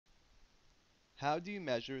How do you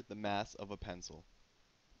measure the mass of a pencil?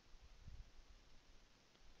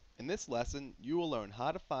 In this lesson, you will learn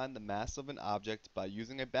how to find the mass of an object by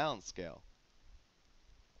using a balance scale.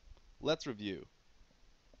 Let's review.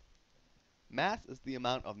 Mass is the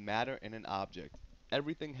amount of matter in an object.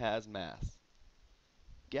 Everything has mass.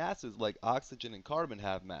 Gases like oxygen and carbon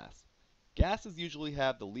have mass. Gases usually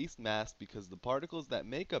have the least mass because the particles that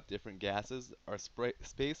make up different gases are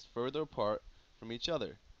spaced further apart from each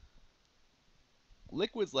other.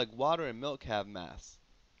 Liquids like water and milk have mass.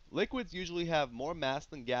 Liquids usually have more mass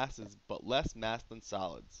than gases, but less mass than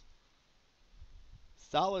solids.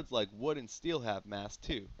 Solids like wood and steel have mass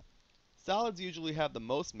too. Solids usually have the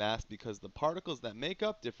most mass because the particles that make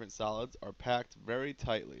up different solids are packed very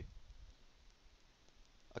tightly.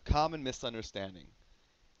 A common misunderstanding: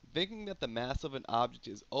 thinking that the mass of an object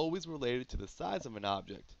is always related to the size of an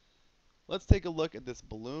object. Let's take a look at this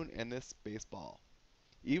balloon and this baseball.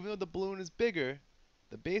 Even though the balloon is bigger,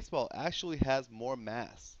 the baseball actually has more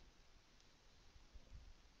mass.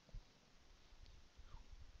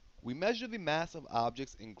 We measure the mass of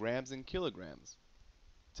objects in grams and kilograms.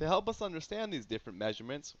 To help us understand these different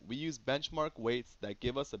measurements, we use benchmark weights that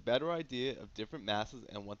give us a better idea of different masses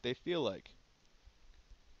and what they feel like.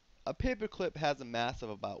 A paperclip has a mass of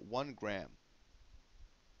about 1 gram.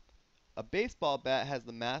 A baseball bat has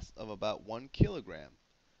the mass of about 1 kilogram.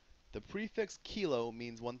 The prefix kilo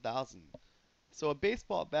means 1,000, so a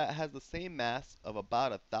baseball bat has the same mass of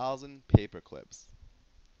about 1,000 paperclips.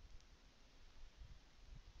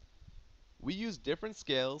 We use different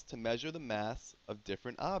scales to measure the mass of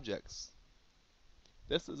different objects.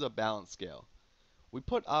 This is a balance scale. We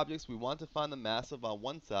put objects we want to find the mass of on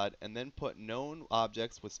one side and then put known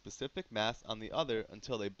objects with specific mass on the other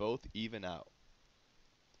until they both even out.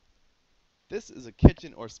 This is a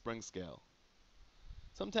kitchen or spring scale.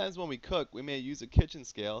 Sometimes when we cook, we may use a kitchen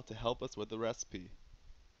scale to help us with the recipe.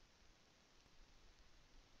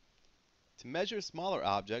 To measure smaller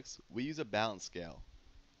objects, we use a balance scale.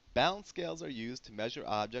 Balance scales are used to measure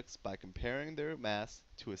objects by comparing their mass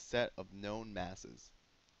to a set of known masses.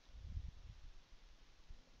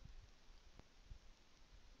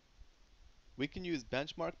 We can use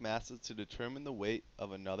benchmark masses to determine the weight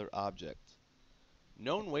of another object.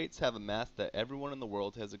 Known weights have a mass that everyone in the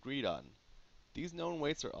world has agreed on. These known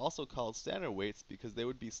weights are also called standard weights because they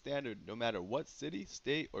would be standard no matter what city,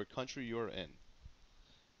 state, or country you are in.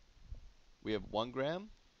 We have 1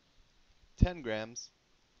 gram, 10 grams,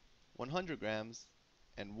 100 grams,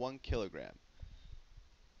 and 1 kilogram.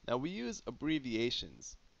 Now we use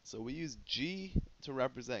abbreviations. So we use G to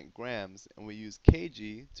represent grams and we use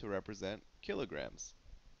kg to represent kilograms.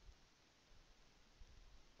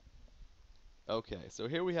 Okay, so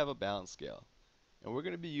here we have a balance scale, and we're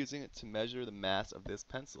going to be using it to measure the mass of this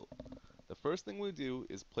pencil. The first thing we do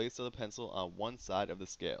is place the pencil on one side of the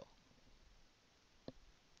scale.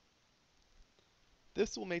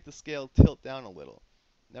 This will make the scale tilt down a little.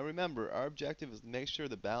 Now remember, our objective is to make sure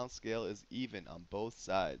the balance scale is even on both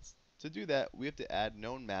sides. To do that, we have to add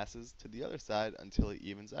known masses to the other side until it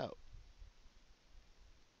evens out.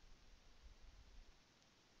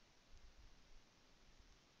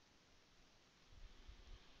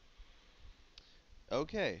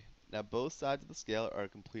 Okay, now both sides of the scale are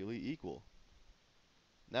completely equal.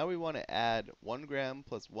 Now we want to add 1 gram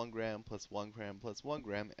plus 1 gram plus 1 gram plus 1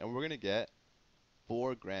 gram, and we're going to get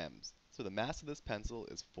 4 grams. So the mass of this pencil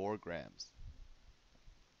is 4 grams.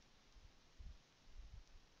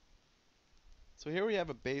 So here we have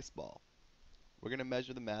a baseball. We're going to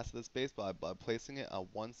measure the mass of this baseball by placing it on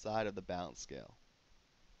one side of the balance scale.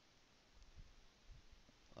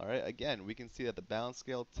 Alright, again, we can see that the balance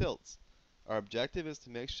scale tilts. Our objective is to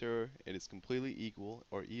make sure it is completely equal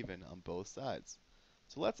or even on both sides.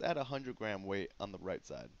 So let's add a 100 gram weight on the right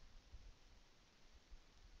side.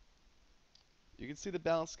 You can see the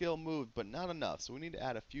balance scale moved, but not enough, so we need to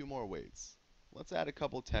add a few more weights. Let's add a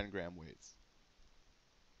couple 10 gram weights.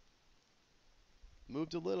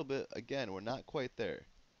 Moved a little bit, again, we're not quite there.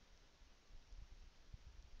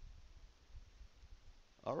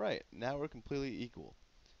 Alright, now we're completely equal.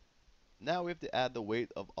 Now we have to add the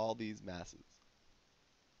weight of all these masses.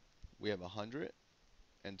 We have 100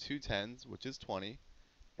 and 2 tens, which is 20,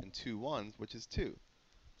 and 2 ones, which is 2.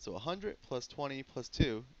 So 100 plus 20 plus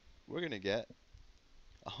 2, we're going to get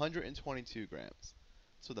 122 grams.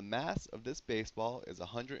 So the mass of this baseball is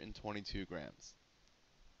 122 grams.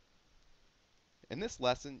 In this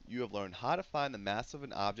lesson, you have learned how to find the mass of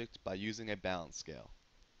an object by using a balance scale.